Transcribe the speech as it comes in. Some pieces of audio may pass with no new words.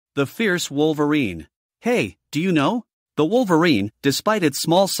The fierce Wolverine. Hey, do you know? The wolverine, despite its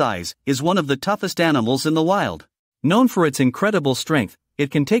small size, is one of the toughest animals in the wild. Known for its incredible strength,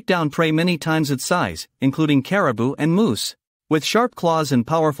 it can take down prey many times its size, including caribou and moose. With sharp claws and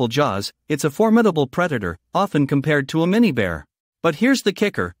powerful jaws, it's a formidable predator, often compared to a mini bear. But here's the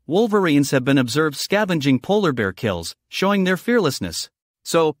kicker: wolverines have been observed scavenging polar bear kills, showing their fearlessness.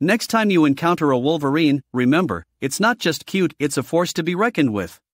 So, next time you encounter a wolverine, remember, it's not just cute, it's a force to be reckoned with.